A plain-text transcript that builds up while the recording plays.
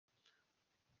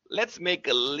Let's make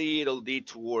a little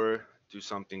detour to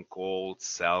something called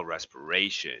cell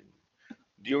respiration.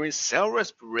 During cell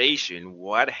respiration,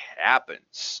 what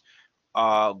happens?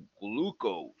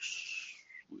 Glucose,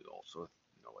 we also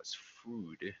know as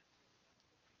food,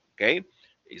 okay,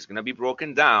 is going to be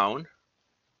broken down.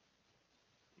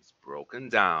 It's broken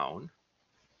down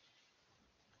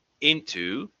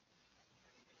into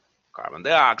carbon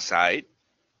dioxide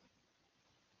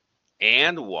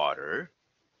and water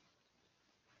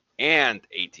and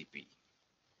ATP.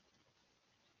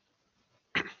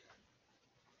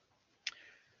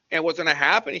 And what's going to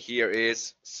happen here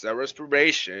is cell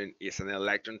respiration is an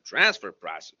electron transfer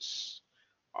process.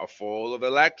 A flow of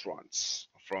electrons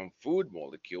from food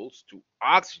molecules to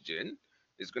oxygen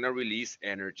is going to release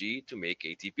energy to make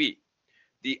ATP.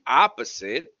 The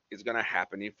opposite is going to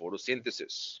happen in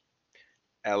photosynthesis.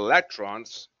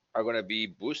 Electrons are going to be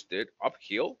boosted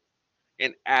uphill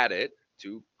and added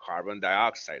to carbon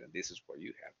dioxide. And this is what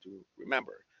you have to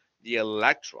remember. The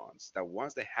electrons that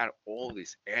once they had all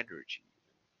this energy,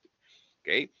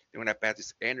 okay, they're going to pass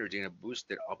this energy and boost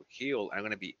it uphill and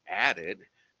going to be added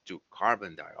to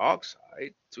carbon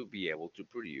dioxide to be able to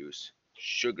produce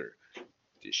sugar.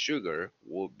 The sugar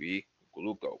will be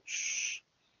glucose.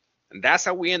 And that's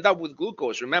how we end up with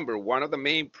glucose. Remember, one of the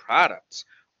main products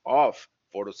of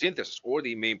photosynthesis, or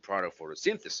the main product of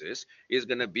photosynthesis, is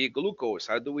going to be glucose.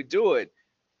 How do we do it?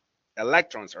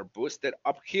 Electrons are boosted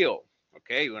uphill.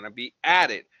 Okay, you're going to be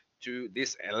added to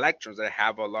these electrons that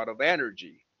have a lot of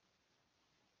energy.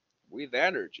 With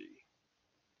energy,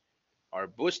 are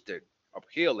boosted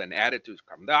uphill and added to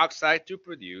carbon dioxide to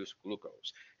produce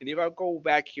glucose. And if I go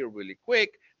back here really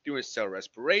quick, during cell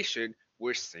respiration,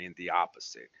 we're seeing the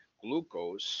opposite.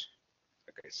 Glucose,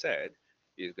 like I said,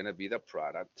 is going to be the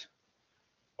product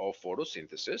of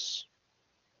photosynthesis.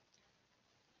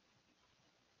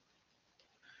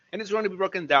 And it's going to be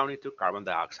broken down into carbon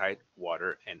dioxide,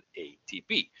 water, and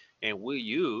ATP. And we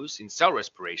use in cell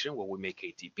respiration, when we make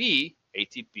ATP,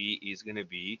 ATP is going to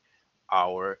be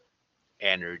our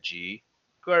energy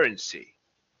currency.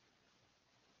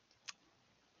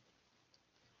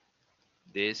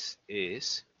 This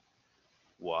is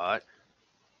what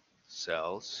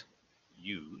cells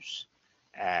use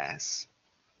as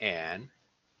an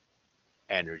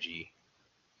energy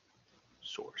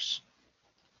source.